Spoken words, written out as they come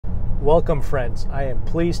Welcome friends, I am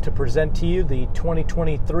pleased to present to you the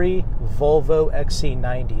 2023 Volvo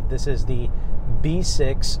XC90. This is the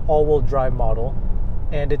B6 all-wheel drive model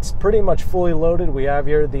and it's pretty much fully loaded. We have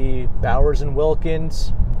here the Bowers &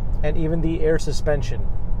 Wilkins and even the air suspension.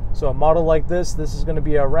 So a model like this is going to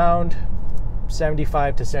be around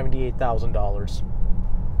 $75,000 to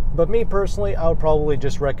 $78,000. But me personally, I would probably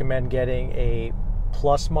just recommend getting a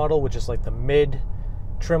Plus model, which is like the mid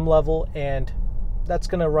trim level, and that's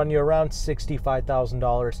going to run you around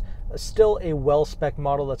 $65,000. Still a well-spec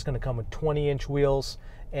model that's going to come with 20-inch wheels,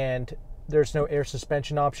 and there's no air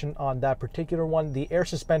suspension option on that particular one. The air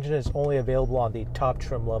suspension is only available on the top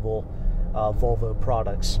trim level Volvo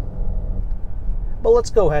products. But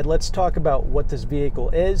let's go ahead, let's talk about what this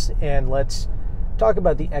vehicle is, and let's talk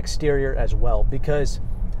about the exterior as well, because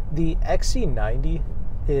the XC90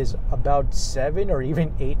 is about 7 or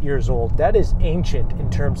even 8 years old. That is ancient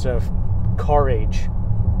in terms of car age,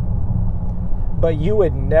 but you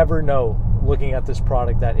would never know looking at this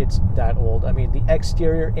product that it's that old. I mean, the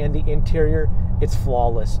exterior and the interior, it's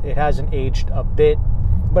flawless. It hasn't aged a bit,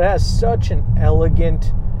 but it has such an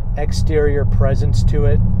elegant exterior presence to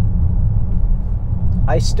it.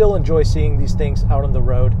 I still enjoy seeing these things out on the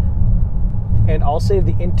road, and I'll save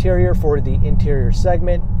the interior for the interior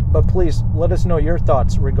segment, but please let us know your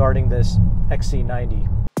thoughts regarding this XC90.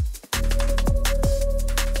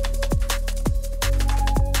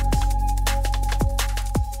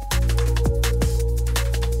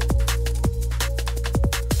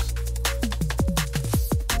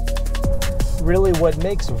 Really, what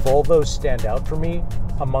makes Volvo stand out for me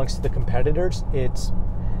amongst the competitors, it's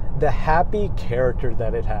the happy character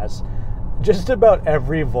that it has. Just about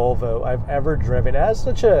every Volvo I've ever driven has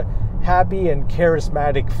such a happy and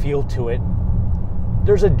charismatic feel to it.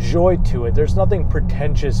 There's a joy to it. There's nothing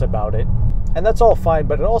pretentious about it. And that's all fine,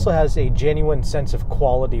 but it also has a genuine sense of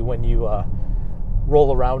quality when you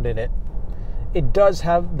roll around in it. It does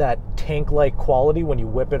have that tank-like quality when you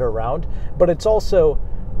whip it around, but it's also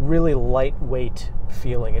really lightweight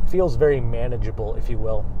feeling. It feels very manageable, if you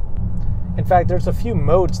will. In fact, there's a few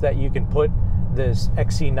modes that you can put this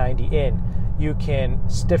XC90 in. You can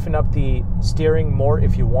stiffen up the steering more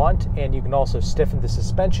if you want, and you can also stiffen the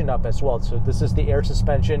suspension up as well. So this is the air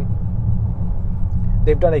suspension.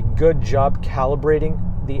 They've done a good job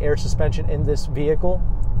calibrating the air suspension in this vehicle.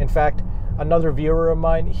 In fact, another viewer of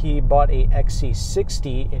mine, he bought a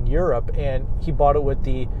XC60 in Europe, and he bought it with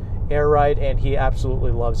the air ride, and he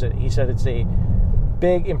absolutely loves it. He said it's a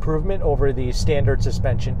big improvement over the standard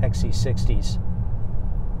suspension XC60s.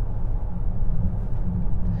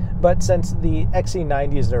 But since the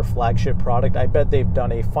XC90 is their flagship product, I bet they've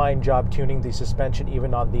done a fine job tuning the suspension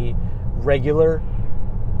even on the regular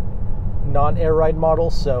non-air ride model,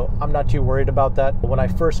 so I'm not too worried about that. When I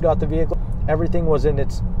first got the vehicle, everything was in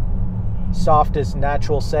its softest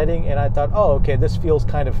natural setting, and I thought, oh, okay, this feels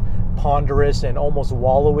kind of ponderous and almost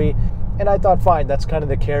wallowy, and I thought, fine, that's kind of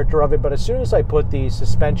the character of it. But as soon as I put the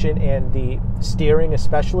suspension and the steering,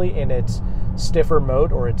 especially in its stiffer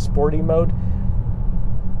mode or its sporty mode,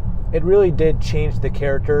 it really did change the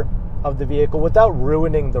character of the vehicle without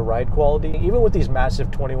ruining the ride quality, even with these massive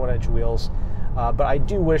 21-inch wheels. But I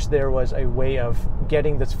do wish there was a way of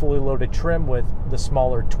getting this fully loaded trim with the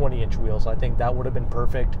smaller 20-inch wheels. I think that would have been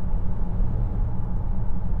perfect.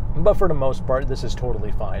 But for the most part, this is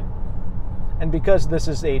totally fine. And because this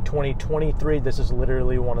is a 2023, this is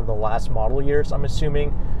literally one of the last model years, I'm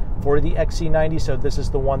assuming, for the XC90. So this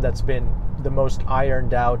is the one that's been the most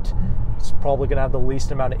ironed out. It's probably going to have the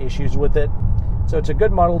least amount of issues with it. So it's a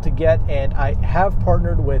good model to get, and I have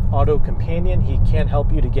partnered with AutoCompanion. He can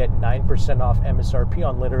help you to get 9% off MSRP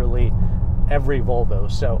on literally every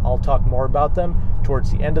Volvo. So I'll talk more about them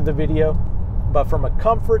towards the end of the video. But from a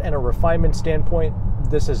comfort and a refinement standpoint,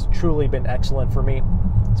 this has truly been excellent for me.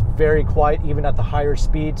 It's very quiet, even at the higher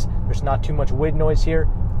speeds. There's not too much wind noise here.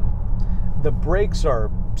 The brakes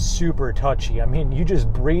are super touchy. I mean, you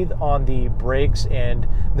just breathe on the brakes and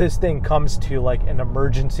this thing comes to like an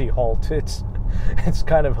emergency halt. It's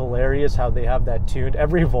kind of hilarious how they have that tuned.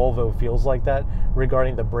 Every Volvo feels like that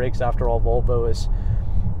regarding the brakes. After all, Volvo is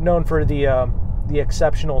known for the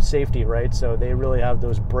exceptional safety, right? So they really have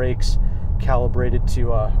those brakes calibrated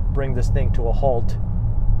to bring this thing to a halt.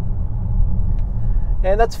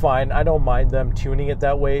 And that's fine. I don't mind them tuning it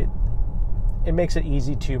that way. It makes it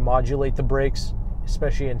easy to modulate the brakes,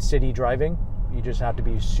 especially in city driving. You just have to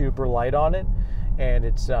be super light on it, and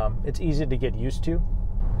it's easy to get used to.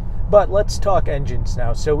 But let's talk engines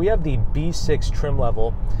now. So we have the B6 trim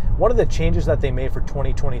level. One of the changes that they made for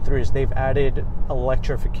 2023 is they've added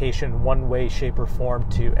electrification one way, shape, or form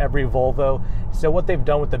to every Volvo. So what they've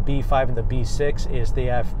done with the B5 and the B6 is they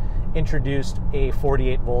have introduced a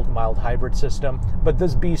 48-volt mild hybrid system. But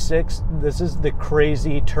this B6, this is the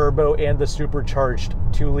crazy turbo and the supercharged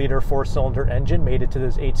 2-liter 4-cylinder engine made it to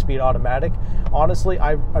this 8-speed automatic. Honestly,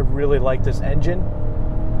 I really like this engine.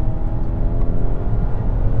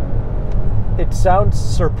 It sounds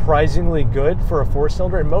surprisingly good for a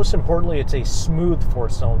 4-cylinder, and most importantly, it's a smooth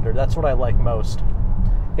 4-cylinder. That's what I like most.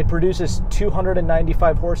 It produces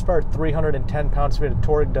 295 horsepower, 310 pounds-feet of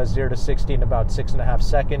torque, does 0 to 60 in about 6.5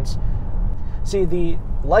 seconds. See, the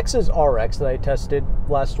Lexus RX that I tested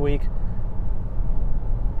last week,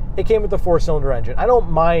 it came with a 4-cylinder engine. I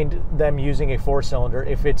don't mind them using a 4-cylinder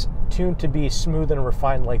if it's tuned to be smooth and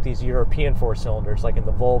refined like these European 4-cylinders, like in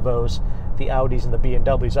the Volvos, the Audis, and the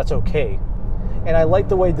BMWs. That's okay. And I like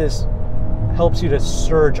the way this helps you to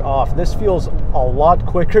surge off. This feels a lot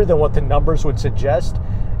quicker than what the numbers would suggest,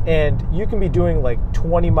 and you can be doing like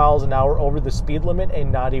 20 miles an hour over the speed limit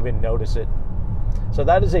and not even notice it. So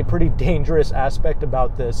that is a pretty dangerous aspect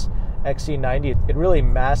about this XC90. It really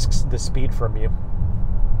masks the speed from you.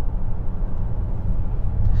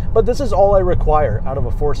 But this is all I require out of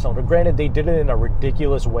a 4-cylinder. Granted, they did it in a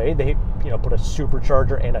ridiculous way. They, put a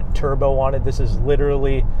supercharger and a turbo on it. This is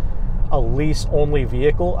literally a lease-only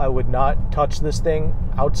vehicle. I would not touch this thing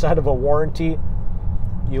outside of a warranty.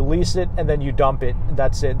 You lease it and then you dump it.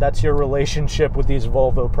 That's it. That's your relationship with these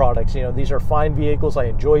Volvo products. These are fine vehicles. I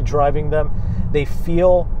enjoy driving them. They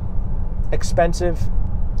feel expensive,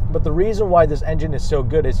 but the reason why this engine is so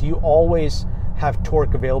good is you always have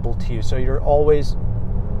torque available to you. So you're always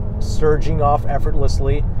surging off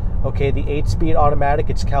effortlessly. Okay, the 8-speed automatic,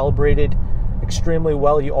 it's calibrated extremely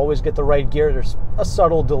well. You always get the right gear. There's a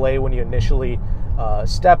subtle delay when you initially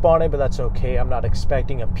step on it, but that's okay. I'm not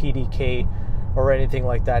expecting a PDK or anything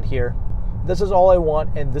like that here. This is all I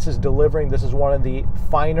want, and this is delivering. This is one of the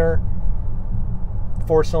finer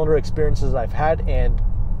 4-cylinder experiences I've had, and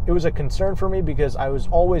it was a concern for me because I was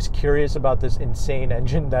always curious about this insane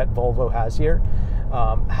engine that Volvo has here,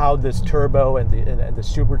 how this turbo and the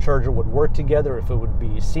supercharger would work together, if it would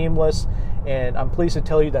be seamless, and I'm pleased to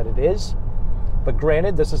tell you that it is. But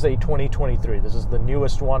granted, this is a 2023. This is the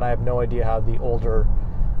newest one. I have no idea how the older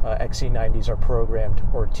XC90s are programmed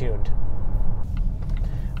or tuned.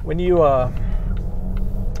 When you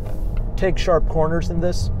take sharp corners in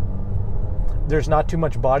this, there's not too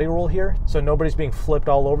much body roll here, so nobody's being flipped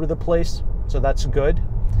all over the place, so that's good.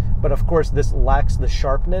 But of course, this lacks the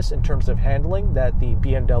sharpness in terms of handling that the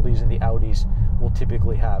BMWs and the Audis will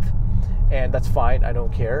typically have. And that's fine, I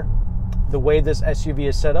don't care. The way this SUV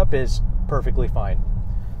is set up is perfectly fine.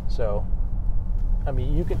 So, I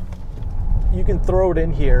mean, you can throw it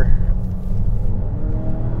in here.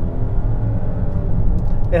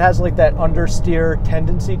 It has like that understeer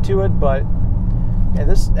tendency to it, but and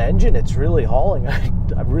this engine, it's really hauling.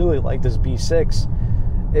 I really like this B6.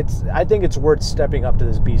 I think it's worth stepping up to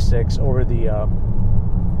this B6 over the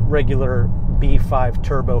regular B5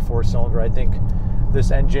 turbo 4-cylinder. I think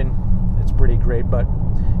this engine, it's pretty great. But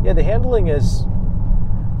yeah, the handling is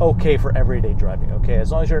okay for everyday driving. Okay,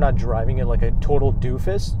 as long as you're not driving it like a total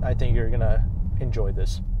doofus, I think you're gonna enjoy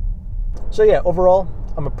this. So yeah, overall,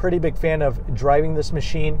 I'm a pretty big fan of driving this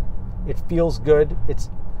machine. It feels good. It's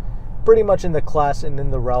pretty much in the class and in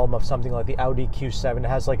the realm of something like the Audi Q7. It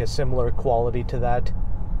has like a similar quality to that,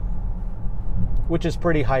 which is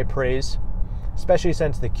pretty high praise, especially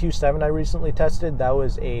since the Q7 I recently tested, that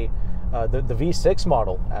was the V6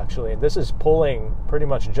 model actually, and this is pulling pretty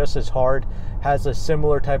much just as hard, has a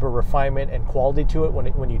similar type of refinement and quality to it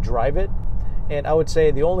when you drive it. And I would say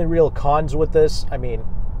the only real cons with this, I mean,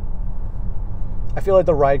 I feel like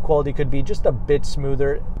the ride quality could be just a bit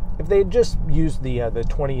smoother. If they just used the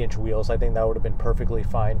 20-inch wheels, I think that would have been perfectly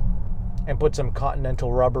fine, and put some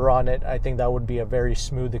Continental rubber on it, I think that would be a very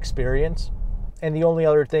smooth experience. And the only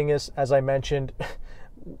other thing is, as I mentioned,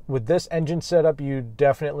 with this engine setup, you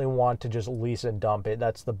definitely want to just lease and dump it.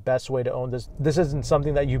 That's the best way to own this. This isn't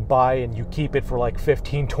something that you buy and you keep it for like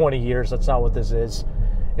 15, 20 years. That's not what this is.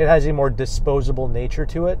 It has a more disposable nature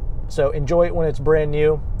to it. So enjoy it when it's brand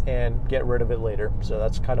new and get rid of it later. So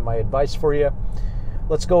that's kind of my advice for you.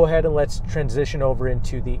 Let's go ahead and let's transition over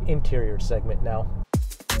into the interior segment now.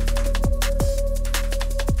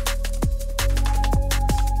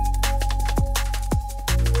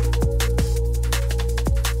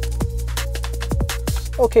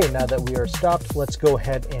 Okay, now that we are stopped, let's go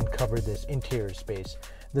ahead and cover this interior space.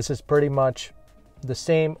 This is pretty much the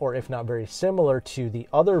same, or if not very similar, to the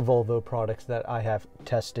other Volvo products that I have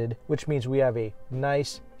tested, which means we have a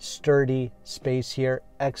nice, sturdy space here,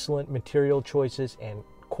 excellent material choices and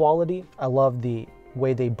quality. I love the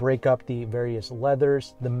way they break up the various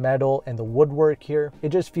leathers, the metal, and the woodwork here. It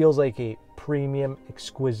just feels like a premium,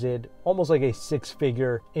 exquisite, almost like a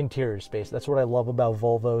six-figure interior space. That's what I love about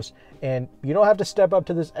Volvos. And you don't have to step up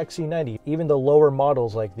to this XC90. Even the lower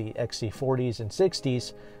models like the XC40s and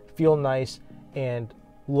 60s feel nice and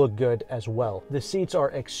look good as well. The seats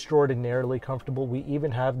are extraordinarily comfortable. We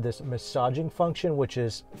even have this massaging function, which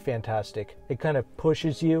is fantastic. It kind of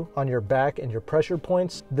pushes you on your back and your pressure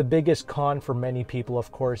points. The biggest con for many people,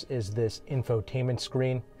 of course, is this infotainment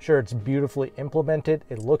screen. Sure, it's beautifully implemented.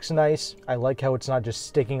 It looks nice. I like how it's not just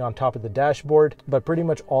sticking on top of the dashboard, but pretty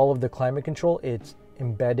much all of the climate control, it's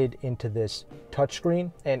embedded into this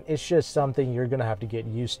touchscreen. And it's just something you're gonna have to get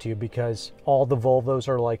used to because all the Volvos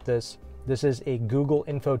are like this. This is a Google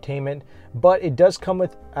infotainment, but it does come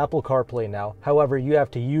with Apple CarPlay now. However, you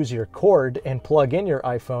have to use your cord and plug in your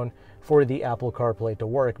iPhone for the Apple CarPlay to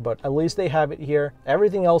work, but at least they have it here.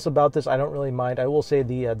 Everything else about this, I don't really mind. I will say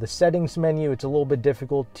the settings menu, it's a little bit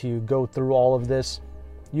difficult to go through all of this.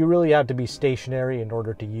 You really have to be stationary in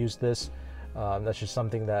order to use this. That's just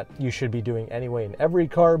something that you should be doing anyway in every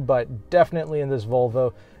car, but definitely in this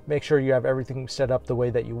Volvo, make sure you have everything set up the way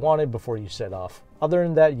that you wanted before you set off. Other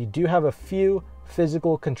than that, you do have a few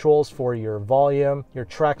physical controls for your volume, your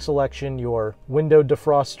track selection, your window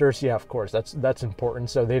defrosters. Yeah, of course, that's important,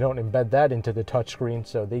 so they don't embed that into the touchscreen,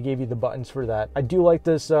 so they gave you the buttons for that. I do like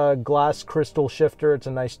this glass crystal shifter. It's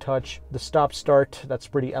a nice touch. The stop start, that's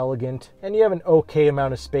pretty elegant. And you have an okay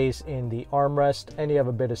amount of space in the armrest, and you have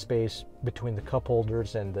a bit of space between the cup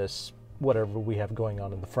holders and this whatever we have going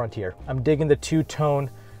on in the front here. I'm digging the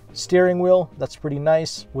two-tone steering wheel. That's pretty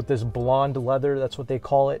nice with this blonde leather, that's what they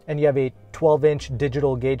call it. And you have a 12-inch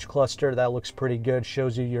digital gauge cluster. That looks pretty good.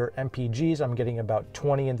 Shows you your MPGs. I'm getting about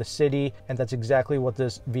 20 in the city, and that's exactly what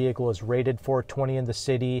this vehicle is rated for, 20 in the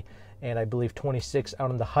city, and I believe 26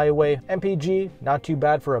 out on the highway. MPG, not too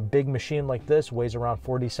bad for a big machine like this, weighs around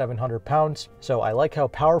 4,700 pounds. So I like how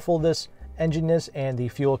powerful this engine is, and the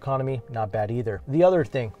fuel economy, not bad either. The other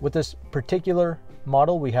thing, with this particular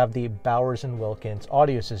model, we have the Bowers & Wilkins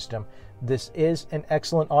audio system. This is an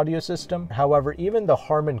excellent audio system. However, even the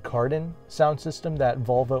Harman Kardon sound system that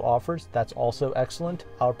Volvo offers, that's also excellent.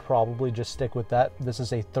 I would probably just stick with that. This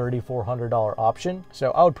is a $3,400 option,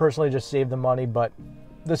 so I would personally just save the money, but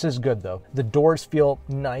this is good though. The doors feel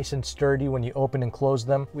nice and sturdy when you open and close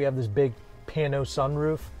them. We have this big pano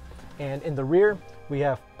sunroof, and in the rear we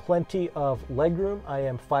have plenty of legroom. I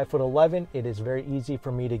am 5'11". It is very easy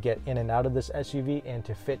for me to get in and out of this SUV and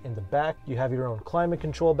to fit in the back. You have your own climate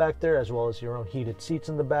control back there, as well as your own heated seats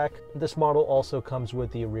in the back. This model also comes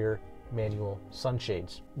with the rear manual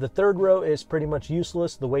sunshades. The third row is pretty much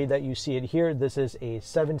useless the way that you see it here. This is a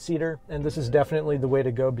 7-seater, and this is definitely the way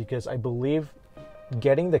to go because I believe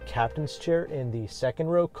getting the captain's chair in the second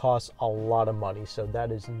row costs a lot of money, so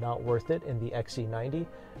that is not worth it in the XC90.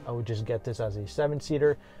 I would just get this as a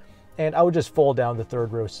 7-seater, and I would just fold down the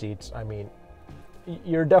third row seats. I mean,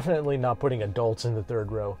 you're definitely not putting adults in the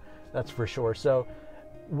third row, that's for sure. So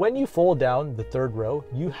when you fold down the third row,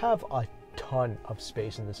 you have a ton of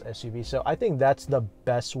space in this SUV. So I think that's the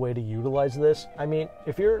best way to utilize this. I mean,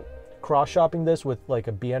 if you're cross-shopping this with like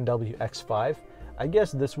a BMW X5, I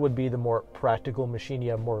guess this would be the more practical machine.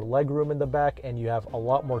 You have more legroom in the back, and you have a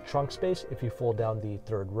lot more trunk space if you fold down the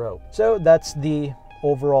third row. So that's the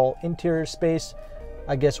overall interior space.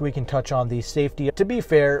 I guess we can touch on the safety. To be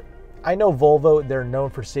fair, I know Volvo, they're known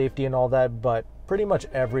for safety and all that, but pretty much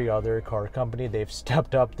every other car company, they've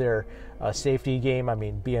stepped up their safety game. I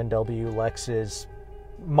mean, BMW, Lexus,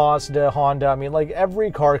 Mazda, Honda, I mean, like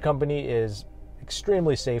every car company is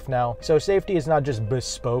extremely safe now. So safety is not just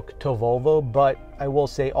bespoke to Volvo, but I will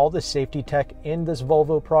say all the safety tech in this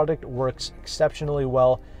Volvo product works exceptionally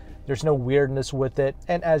well. There's no weirdness with it,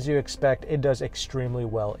 and as you expect, it does extremely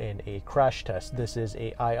well in a crash test. This is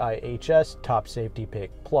a IIHS Top Safety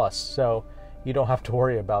Pick Plus, so you don't have to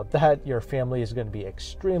worry about that. Your family is going to be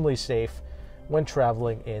extremely safe when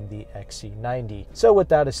traveling in the XC90. So with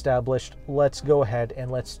that established, let's go ahead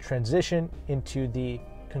and let's transition into the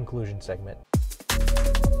conclusion segment.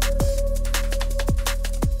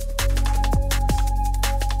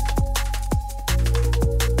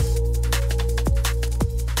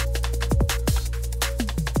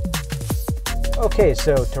 Okay,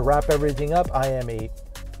 so to wrap everything up, I am a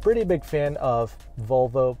pretty big fan of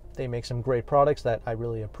Volvo. They make some great products that I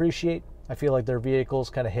really appreciate. I feel like their vehicles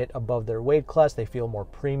kind of hit above their weight class. They feel more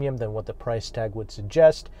premium than what the price tag would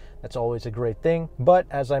suggest. That's always a great thing. But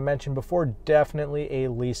as I mentioned before, definitely a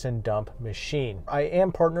lease and dump machine. I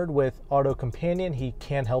am partnered with AutoCompanion. He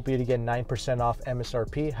can help you to get 9% off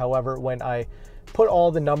MSRP. However, when I put all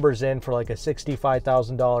the numbers in for like a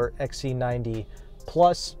 $65,000 XC90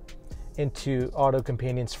 Plus into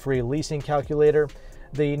AutoCompanion's free leasing calculator.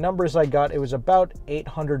 The numbers I got, it was about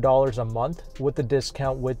 $800 a month with the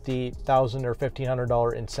discount, with the $1,000 or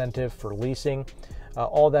 $1,500 incentive for leasing.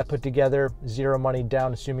 All that put together, zero money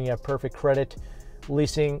down, assuming you have perfect credit.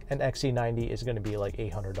 Leasing an XC90 is going to be like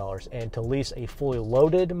 $800. And to lease a fully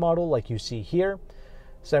loaded model like you see here,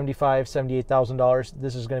 $75,000, $78,000,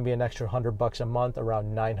 this is going to be an extra $100 a month,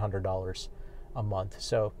 around $900 a month.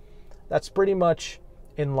 So that's pretty much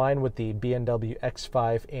in line with the BMW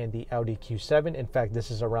X5 and the Audi Q7. In fact,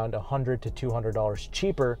 this is around $100 to $200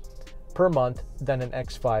 cheaper per month than an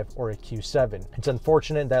X5 or a Q7. It's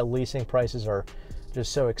unfortunate that leasing prices are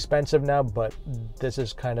just so expensive now, but this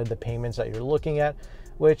is kind of the payments that you're looking at,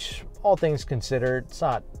 which, all things considered, it's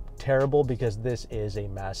not terrible because this is a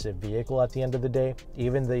massive vehicle at the end of the day.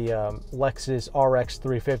 Even the Lexus RX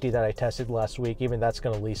 350 that I tested last week, even that's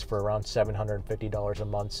going to lease for around $750 a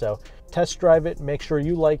month. So test drive it, make sure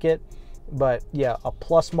you like it. But yeah, a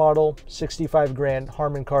plus model, 65 grand,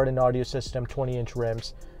 Harman Kardon audio system, 20-inch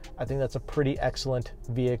rims. I think that's a pretty excellent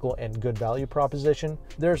vehicle and good value proposition.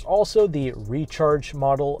 There's also the Recharge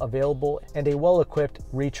model available, and a well-equipped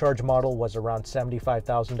Recharge model was around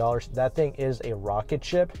 $75,000. That thing is a rocket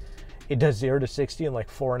ship. It does 0 to 60 in like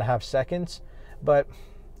 4.5 seconds, but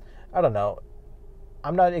I don't know.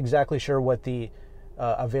 I'm not exactly sure what the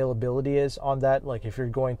availability is on that. Like if you're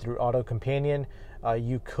going through AutoCompanion,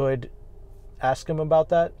 you could ask them about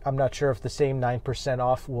that. I'm not sure if the same 9%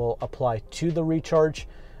 off will apply to the Recharge,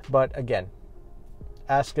 but again,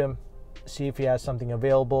 ask him, see if he has something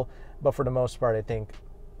available. But for the most part, I think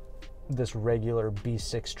this regular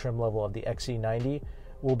B6 trim level of the XC90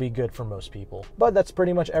 will be good for most people. But that's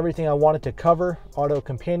pretty much everything I wanted to cover.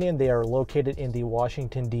 AutoCompanion, they are located in the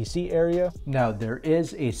Washington, D.C. area. Now, there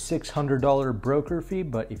is a $600 broker fee,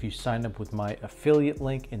 but if you sign up with my affiliate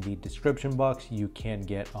link in the description box, you can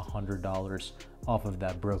get $100 off of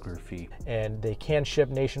that broker fee. And they can ship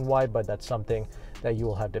nationwide, but that's something that you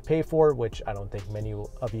will have to pay for, which I don't think many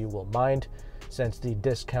of you will mind, since the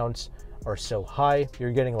discounts are so high.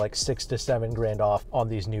 You're getting like 6 to 7 grand off on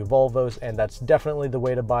these new Volvos, and that's definitely the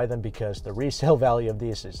way to buy them because the resale value of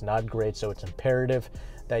these is not great. So it's imperative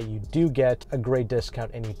that you do get a great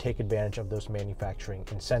discount and you take advantage of those manufacturing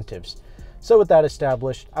incentives. So with that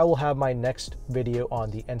established, I will have my next video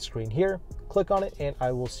on the end screen here. Click on it and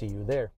I will see you there.